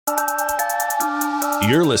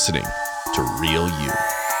You're listening to Real You.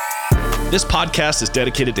 This podcast is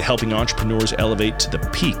dedicated to helping entrepreneurs elevate to the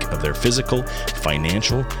peak of their physical,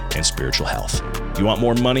 financial, and spiritual health. You want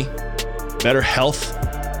more money, better health,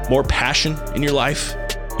 more passion in your life?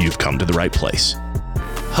 You've come to the right place.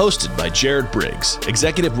 Hosted by Jared Briggs,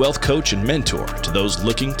 executive wealth coach and mentor to those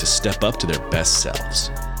looking to step up to their best selves.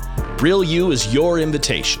 Real You is your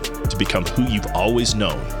invitation to become who you've always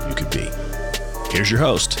known you could be. Here's your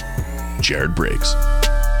host, Jared Briggs.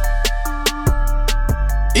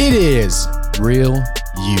 It is Real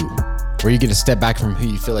You, where you're going to step back from who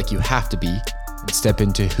you feel like you have to be and step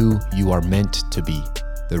into who you are meant to be,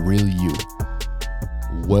 the real you.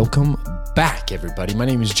 Welcome back, everybody. My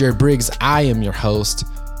name is Jared Briggs. I am your host.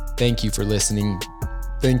 Thank you for listening.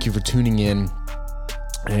 Thank you for tuning in.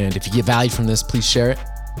 And if you get value from this, please share it.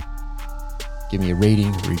 Give me a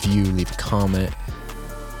rating, review, leave a comment.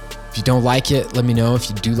 If you don't like it, let me know. If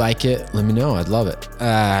you do like it, let me know. I'd love it.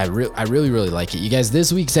 I really like it. You guys,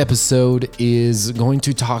 this week's episode is going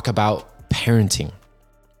to talk about parenting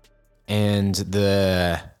and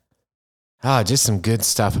just some good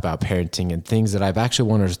stuff about parenting and things that I've actually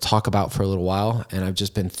wanted to talk about for a little while. And I've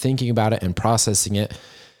just been thinking about it and processing it.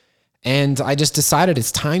 And I just decided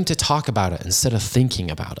it's time to talk about it instead of thinking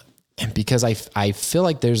about it. And because I feel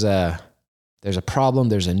like there's a problem,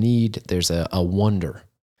 there's a need, there's a wonder.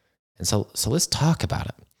 And so let's talk about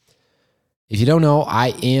it. If you don't know,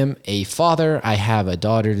 I am a father. I have a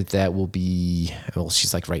daughter that will be,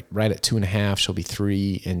 she's like right at 2.5. She'll be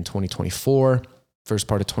 3 in 2024, first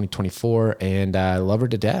part of 2024. And I love her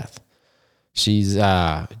to death. She's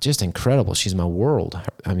just incredible. She's my world.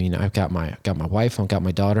 I mean, I've got my wife, I've got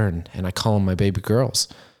my daughter, and I call them my baby girls.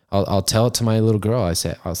 I'll tell it to my little girl. I'll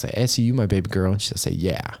say, "Essie, you my baby girl?" And she'll say,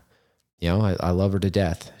 "Yeah." You know, I love her to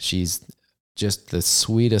death. She's just the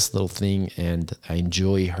sweetest little thing, and I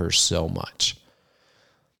enjoy her so much.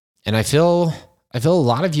 And I feel a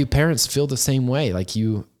lot of you parents feel the same way. Like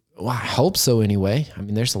I hope so anyway. I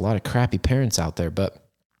mean, there's a lot of crappy parents out there, but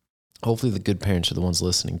hopefully the good parents are the ones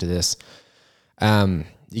listening to this.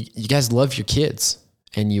 You guys love your kids,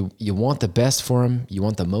 and you want the best for them. You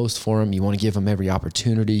want the most for them. You want to give them every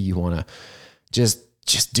opportunity. You want to just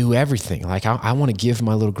do everything. Like I want to give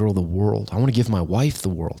my little girl the world. I want to give my wife the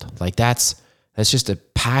world. Like that's just a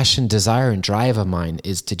passion, desire, and drive of mine,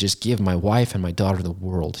 is to just give my wife and my daughter the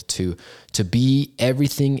world, to be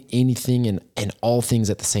everything, anything, and all things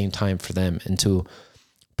at the same time for them, and to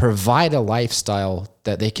provide a lifestyle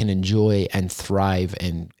that they can enjoy and thrive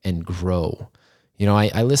and grow. You know,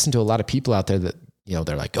 I listen to a lot of people out there that, you know,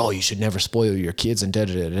 they're like, "Oh, you should never spoil your kids," and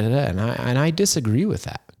and I disagree with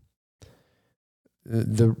that.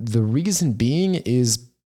 The reason being is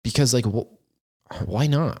because, like, why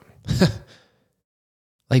not?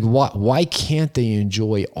 Like, why can't they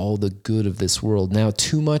enjoy all the good of this world? Now,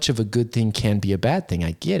 too much of a good thing can be a bad thing.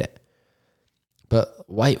 I get it. But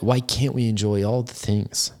why can't we enjoy all the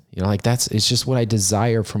things? You know, like it's just what I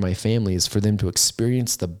desire for my family, is for them to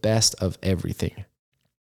experience the best of everything.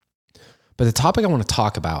 But the topic I want to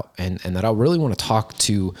talk about, and that I really want to talk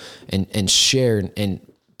to and share and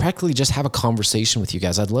practically just have a conversation with you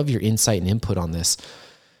guys, I'd love your insight and input on this,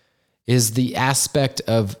 is the aspect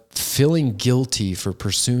of feeling guilty for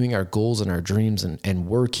pursuing our goals and our dreams and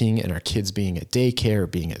working, and our kids being at daycare or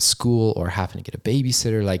being at school or having to get a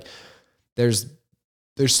babysitter. Like there's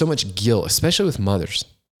so much guilt, especially with mothers.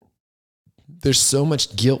 There's so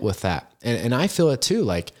much guilt with that. And I feel it too.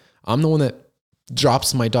 Like I'm the one that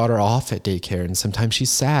drops my daughter off at daycare, and sometimes she's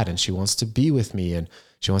sad and she wants to be with me and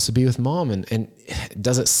she wants to be with mom. And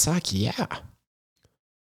does it suck? Yeah.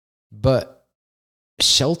 But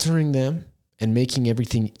sheltering them and making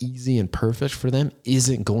everything easy and perfect for them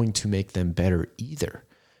isn't going to make them better either.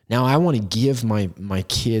 Now, I want to give my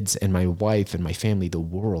kids and my wife and my family the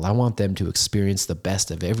world. I want them to experience the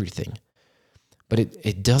best of everything. But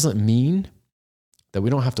it doesn't mean that we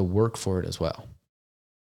don't have to work for it as well.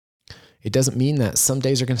 It doesn't mean that some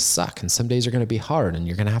days are going to suck and some days are going to be hard and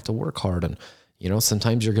you're going to have to work hard. And, you know,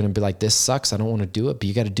 sometimes you're going to be like, "This sucks, I don't want to do it," but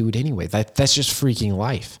you got to do it anyway. That's just freaking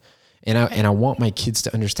life. And I want my kids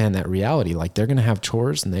to understand that reality. Like they're going to have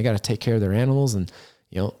chores and they got to take care of their animals, and,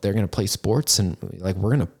 you know, they're going to play sports, and like we're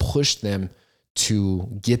going to push them to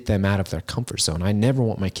get them out of their comfort zone. I never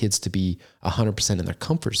want my kids to be 100% in their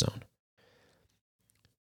comfort zone.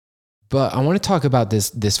 But I want to talk about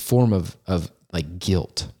this form of like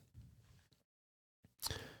guilt.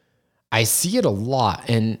 I see it a lot,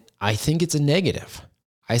 and I think it's a negative.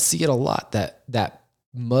 I see it a lot that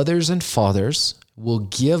mothers and fathers will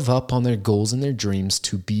give up on their goals and their dreams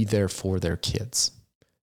to be there for their kids.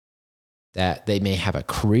 That they may have a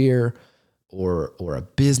career or a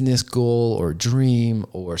business goal or dream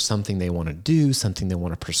or something they want to do, something they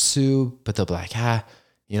want to pursue, but they'll be like, I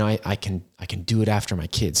can do it after my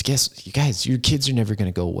kids. You guys, your kids are never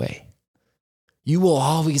going to go away. You will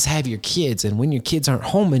always have your kids. And when your kids aren't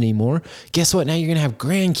home anymore, guess what? Now you're going to have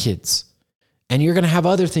grandkids and you're going to have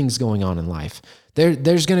other things going on in life.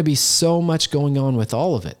 There's going to be so much going on with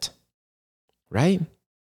all of it, right?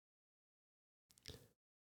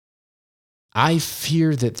 I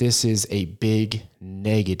fear that this is a big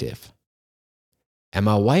negative. And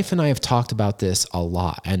my wife and I have talked about this a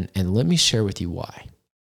lot. And let me share with you why.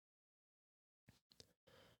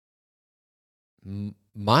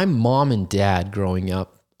 My mom and dad growing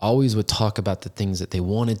up always would talk about the things that they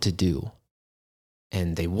wanted to do.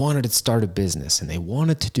 And they wanted to start a business and they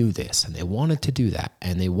wanted to do this and they wanted to do that.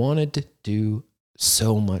 And they wanted to do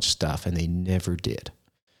so much stuff and they never did.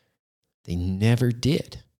 They never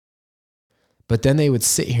did. But then they would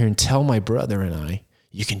sit here and tell my brother and I,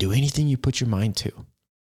 you can do anything you put your mind to.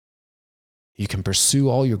 You can pursue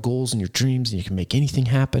all your goals and your dreams and you can make anything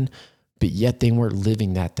happen, but yet they weren't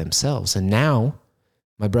living that themselves. And now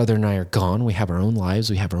my brother and I are gone. We have our own lives.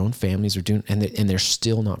 We have our own families. And they're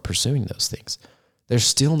still not pursuing those things. They're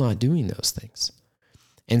still not doing those things.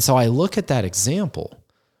 And so I look at that example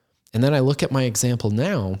and then I look at my example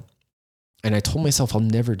now and I told myself I'll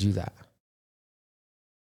never do that.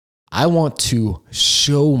 I want to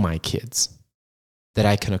show my kids that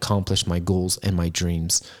I can accomplish my goals and my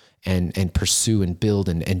dreams and pursue and build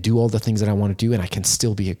and do all the things that I want to do. And I can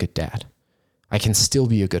still be a good dad. I can still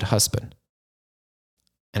be a good husband.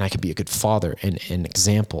 And I can be a good father and an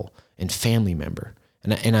example and family member.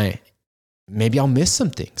 And I maybe I'll miss some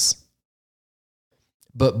things.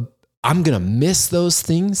 But I'm going to miss those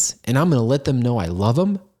things and I'm going to let them know I love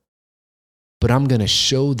them. But I'm going to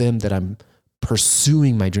show them that I'm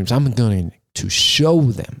pursuing my dreams. I'm going to show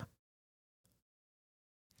them.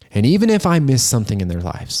 And even if I miss something in their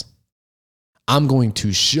lives, I'm going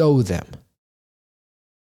to show them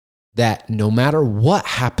that no matter what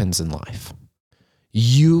happens in life,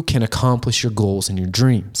 you can accomplish your goals and your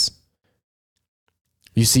dreams.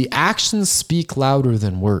 You see, actions speak louder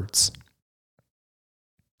than words.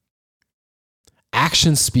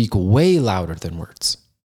 Actions speak way louder than words.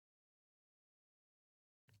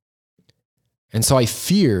 And so I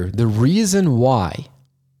fear the reason why,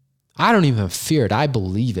 I don't even fear it, I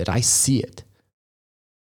believe it, I see it.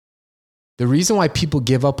 The reason why people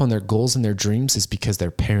give up on their goals and their dreams is because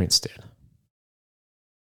their parents did.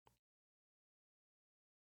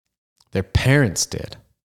 Their parents did.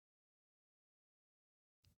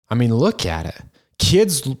 I mean, look at it.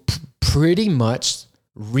 Kids pretty much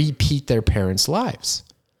repeat their parents' lives.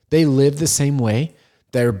 They live the same way.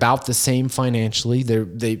 They're about the same financially.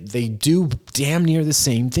 They do damn near the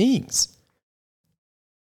same things.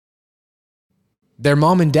 Their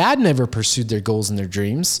mom and dad never pursued their goals and their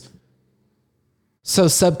dreams. So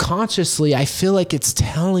subconsciously, I feel like it's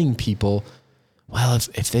telling people, well,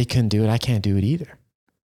 if they couldn't do it, I can't do it either.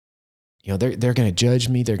 You know, they're going to judge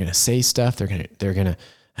me. They're going to say stuff. I can't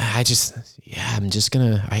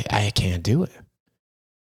do it.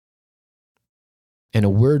 And a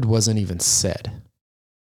word wasn't even said.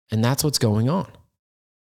 And that's what's going on.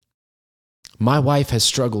 My wife has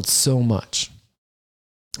struggled so much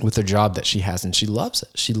with the job that she has, and she loves it.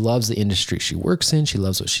 She loves the industry she works in. She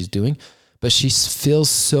loves what she's doing, but she feels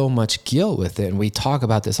so much guilt with it. And we talk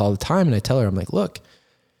about this all the time. And I tell her, I'm like, look,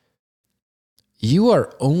 you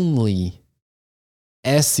are only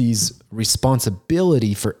Essie's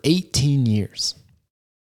responsibility for 18 years.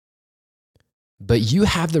 But you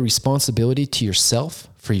have the responsibility to yourself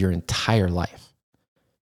for your entire life.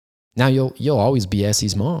 Now you'll always be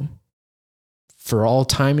Essie's mom for all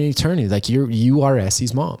time and eternity. Like you are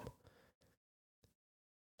Essie's mom.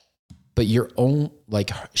 But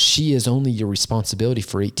she is only your responsibility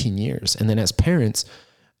for 18 years. And then as parents,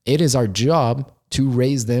 it is our job to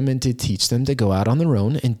raise them and to teach them to go out on their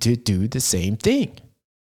own and to do the same thing.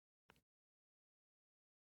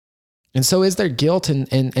 And so is there guilt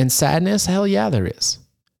and sadness? Hell yeah, there is.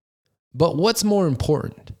 But what's more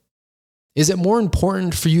important? Is it more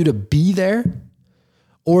important for you to be there?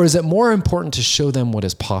 Or is it more important to show them what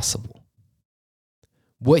is possible?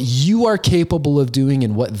 What you are capable of doing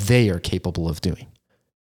and what they are capable of doing.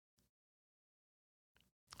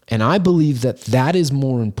 And I believe that is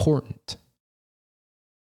more important.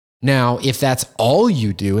 Now, if that's all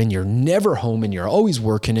you do and you're never home and you're always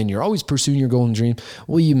working and you're always pursuing your golden dream,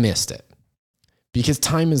 well, you missed it. Because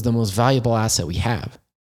time is the most valuable asset we have.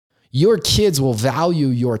 Your kids will value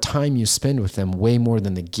your time you spend with them way more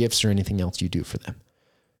than the gifts or anything else you do for them.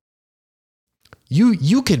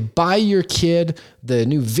 You could buy your kid the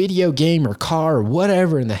new video game or car or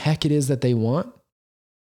whatever in the heck it is that they want,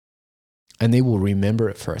 and they will remember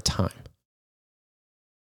it for a time.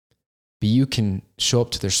 But you can show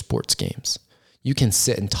up to their sports games. You can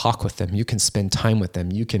sit and talk with them. You can spend time with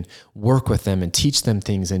them. You can work with them and teach them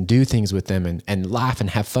things and do things with them and laugh and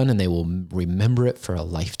have fun, and they will remember it for a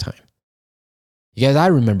lifetime. You guys, I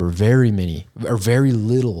remember very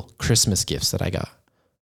little Christmas gifts that I got.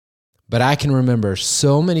 But I can remember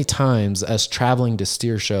so many times us traveling to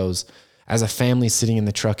steer shows as a family sitting in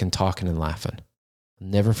the truck and talking and laughing. I'll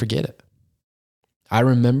never forget it. I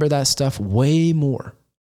remember that stuff way more.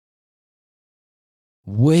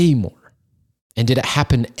 Way more. And did it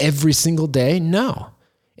happen every single day? No.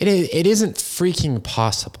 It isn't freaking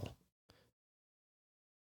possible.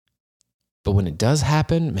 But when it does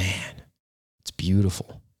happen, man, it's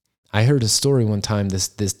beautiful. I heard a story one time. This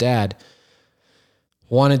dad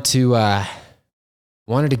wanted to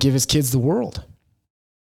give his kids the world.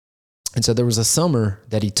 And so there was a summer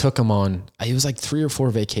that he took them on. It was like 3 or 4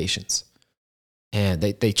 vacations. And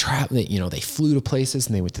they traveled, they flew to places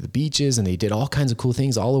and they went to the beaches and they did all kinds of cool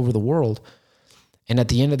things all over the world. And at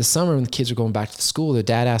the end of the summer, when the kids were going back to school, the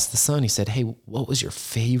dad asked the son, he said, "Hey, what was your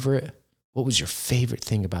favorite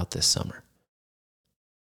thing about this summer?"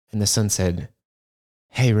 And the son said,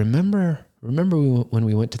 "Hey, remember when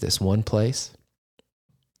we went to this one place?"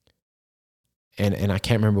 And I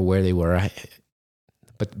can't remember where they were.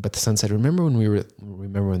 But the son said, "Remember when we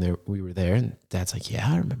were there?" And Dad's like, "Yeah,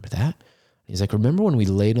 I remember that." He's like, "Remember when we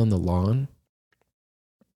laid on the lawn?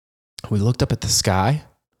 We looked up at the sky.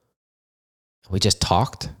 We just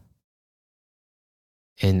talked."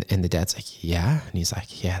 And the dad's like, "Yeah." And he's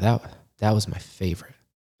like, "Yeah, that was my favorite."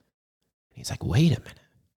 And he's like, "Wait a minute.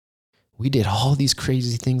 We did all these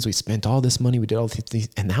crazy things. We spent all this money. We did all these things.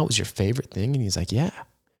 And that was your favorite thing?" And he's like, "Yeah."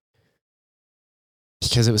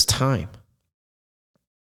 Because it was time.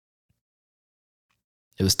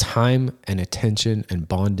 It was time and attention and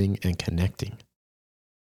bonding and connecting.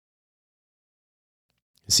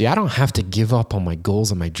 See, I don't have to give up on my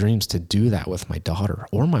goals and my dreams to do that with my daughter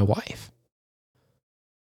or my wife.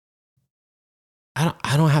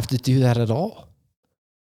 I don't have to do that at all.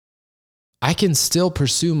 I can still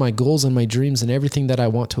pursue my goals and my dreams and everything that I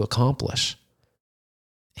want to accomplish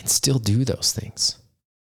and still do those things.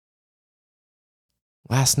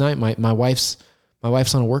 Last night, my wife's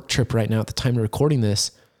on a work trip right now at the time of recording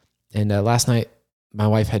this. And last night, my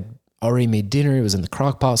wife had already made dinner. It was in the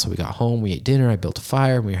crock pot. So we got home, we ate dinner. I built a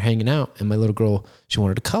fire. We were hanging out. And my little girl, she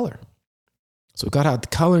wanted to color. So we got out the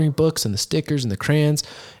coloring books and the stickers and the crayons.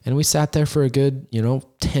 And we sat there for a good,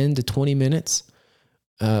 10 to 20 minutes.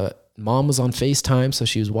 Mom was on FaceTime. So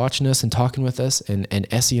she was watching us and talking with us. And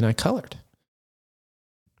Essie and I colored.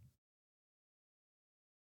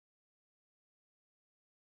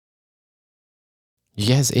 You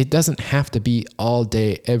guys, it doesn't have to be all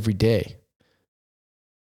day, every day.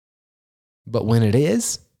 But when it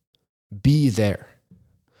is, be there.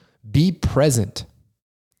 Be present.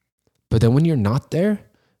 But then when you're not there,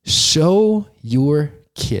 show your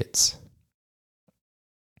kids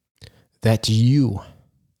that you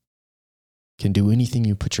can do anything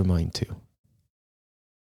you put your mind to.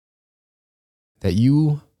 That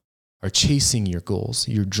you are chasing your goals,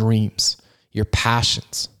 your dreams, your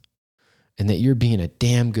passions. And that you're being a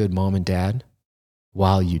damn good mom and dad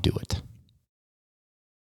while you do it.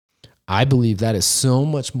 I believe that is so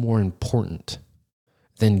much more important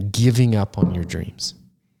than giving up on your dreams.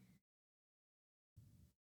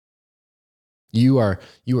 You are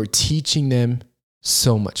teaching them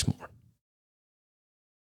so much more.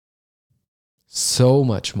 So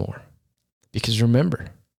much more. Because remember,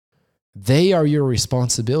 they are your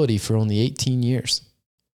responsibility for only 18 years.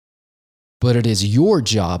 But it is your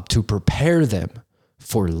job to prepare them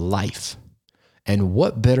for life. And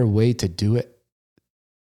what better way to do it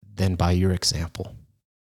than by your example?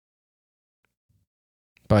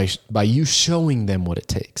 By you showing them what it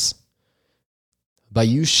takes. By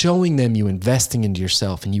you showing them you investing into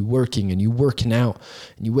yourself and you working out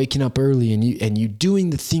and you waking up early and you doing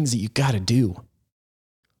the things that you got to do.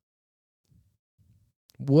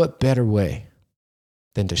 What better way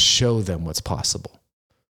than to show them what's possible?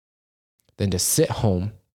 Than to sit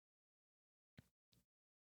home,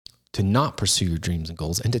 to not pursue your dreams and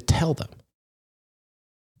goals, and to tell them.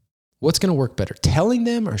 What's going to work better, telling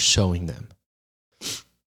them or showing them?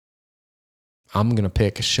 I'm going to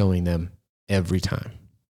pick showing them every time.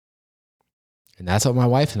 And that's what my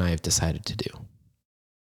wife and I have decided to do.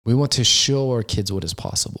 We want to show our kids what is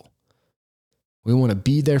possible. We want to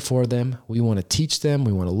be there for them. We want to teach them.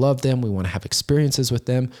 We want to love them. We want to have experiences with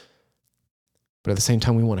them. But at the same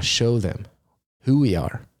time, we want to show them who we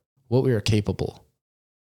are, what we are capable.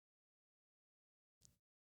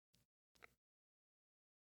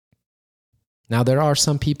 Now, there are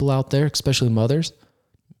some people out there, especially mothers.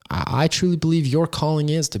 I truly believe your calling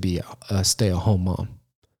is to be a stay-at-home mom.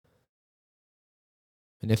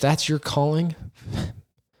 And if that's your calling,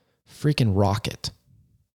 freaking rock it.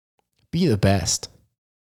 Be the best.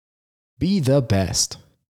 Be the best.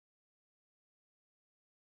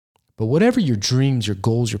 But whatever your dreams, your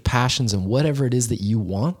goals, your passions, and whatever it is that you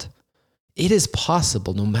want, it is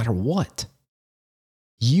possible no matter what.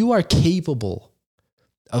 You are capable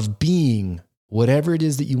of being whatever it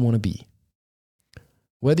is that you want to be.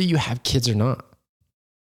 Whether you have kids or not.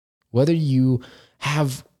 Whether you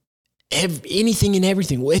have anything and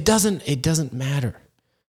everything. It doesn't matter.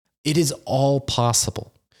 It is all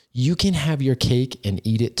possible. You can have your cake and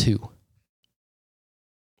eat it too.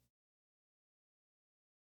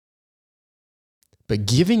 But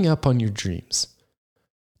giving up on your dreams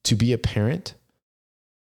to be a parent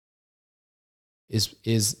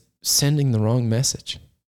is sending the wrong message.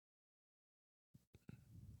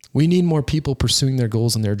 We need more people pursuing their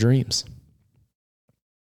goals and their dreams.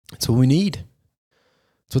 It's what we need.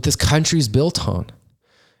 It's what this country is built on.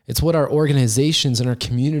 It's what our organizations and our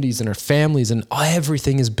communities and our families and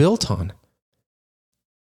everything is built on.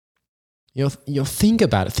 You know, think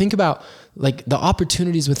about it. Think about like the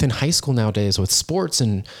opportunities within high school nowadays with sports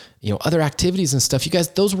and, you know, other activities and stuff. You guys,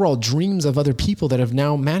 those were all dreams of other people that have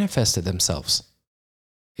now manifested themselves.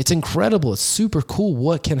 It's incredible. It's super cool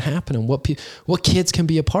what can happen and what kids can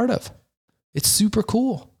be a part of. It's super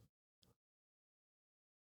cool.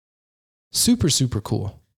 Super, super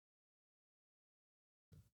cool.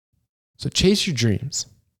 So chase your dreams.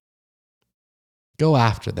 Go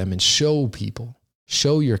after them and show people,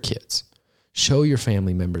 show your kids, show your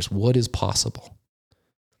family members what is possible.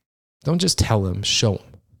 Don't just tell them, show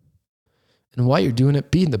them. And while you're doing it,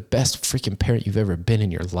 be the best freaking parent you've ever been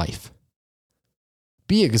in your life.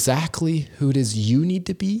 Be exactly who it is you need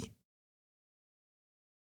to be,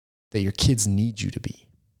 that your kids need you to be.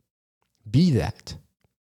 Be that.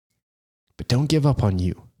 But don't give up on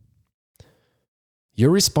you. Your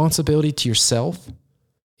responsibility to yourself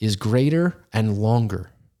is greater and longer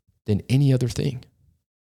than any other thing.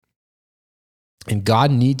 And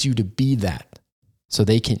God needs you to be that so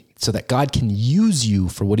that God can use you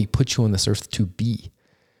for what he put you on this earth to be.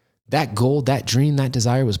 That goal, that dream, that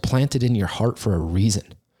desire was planted in your heart for a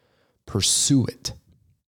reason. Pursue it.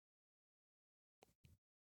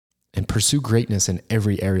 And pursue greatness in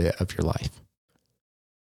every area of your life.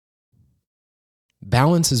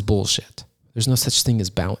 Balance is bullshit. There's no such thing as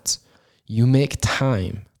balance. You make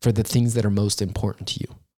time for the things that are most important to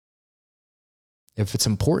you. If it's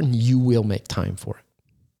important, you will make time for it.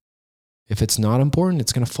 If it's not important,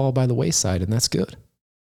 it's going to fall by the wayside, and that's good.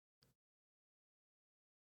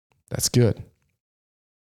 That's good.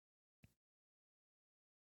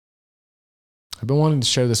 I've been wanting to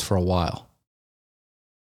share this for a while.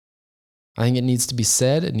 I think it needs to be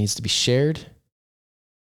said, it needs to be shared,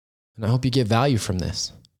 and I hope you get value from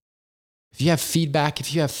this. If you have feedback,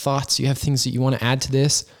 if you have thoughts, you have things that you want to add to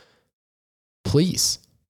this, please,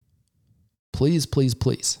 please, please,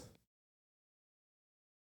 please.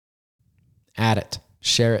 Add it,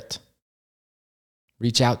 share it,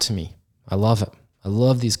 reach out to me. I love it. I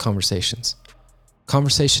love these conversations.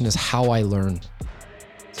 Conversation is how I learn.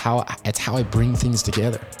 It's how I bring things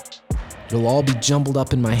together. It'll all be jumbled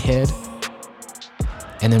up in my head.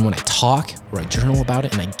 And then when I talk or I journal about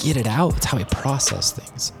it and I get it out, it's how I process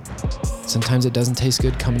things. Sometimes it doesn't taste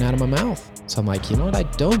good coming out of my mouth. So I'm like, you know what? I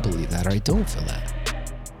don't believe that, or I don't feel that.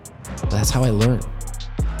 But that's how I learn.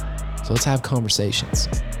 So let's have conversations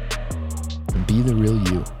and be the real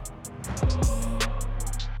you.